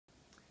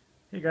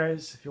Hey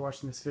guys, if you're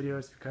watching this video,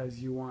 it's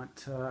because you want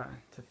to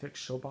fix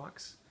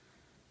showbox.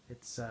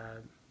 It's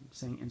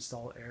saying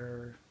install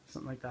error,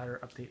 something like that, or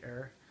update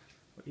error.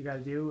 What you got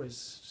to do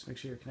is just make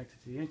sure you're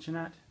connected to the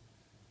internet,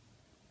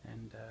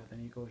 and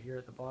then you go here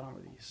at the bottom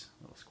where these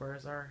little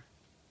squares are.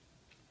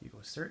 You go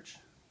search,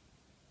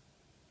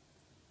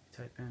 you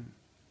type in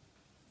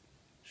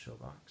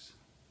showbox.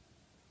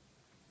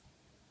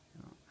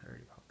 Oh, it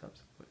already popped up,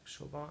 so click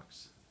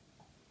showbox.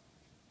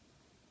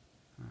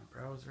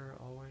 Browser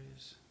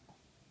always.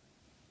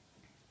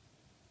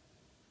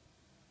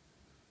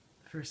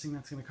 First thing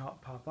that's going to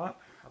pop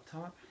up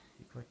top,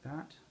 you click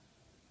that.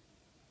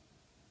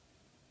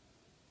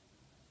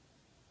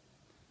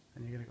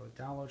 Then you're going to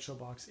go download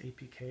showbox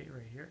APK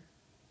right here.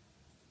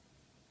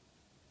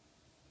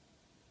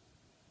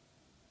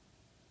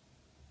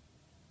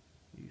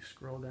 You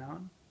scroll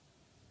down.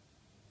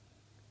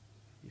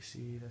 You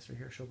see this right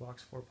here,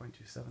 showbox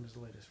 4.27 is the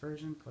latest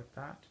version. Click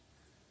that.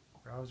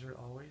 Browser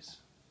always.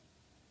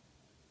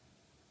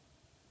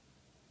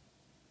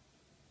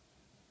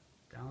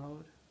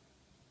 Download.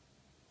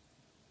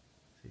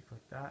 So you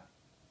click that,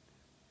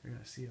 you're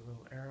going to see a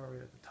little arrow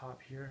right at the top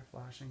here,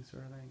 flashing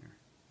sort of thing.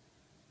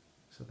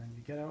 So then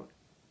you get out,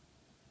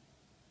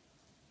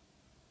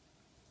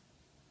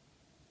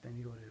 then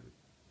you go to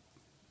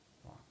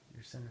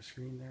your center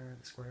screen there,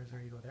 the squares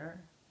there, you go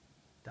there,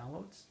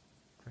 downloads,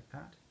 click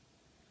that.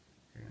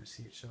 You're going to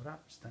see it showed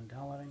up, it's done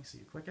downloading, so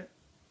you click it.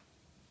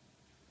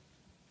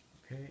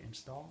 Okay,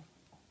 install.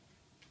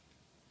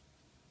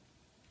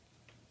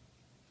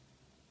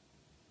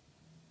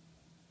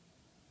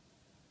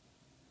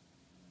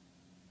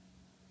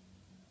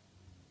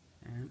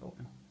 And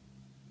open,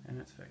 and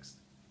it's fixed.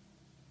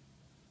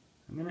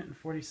 1 minute and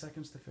 40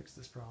 seconds to fix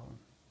this problem.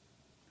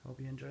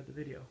 Hope you enjoyed the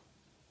video.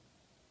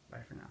 Bye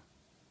for now.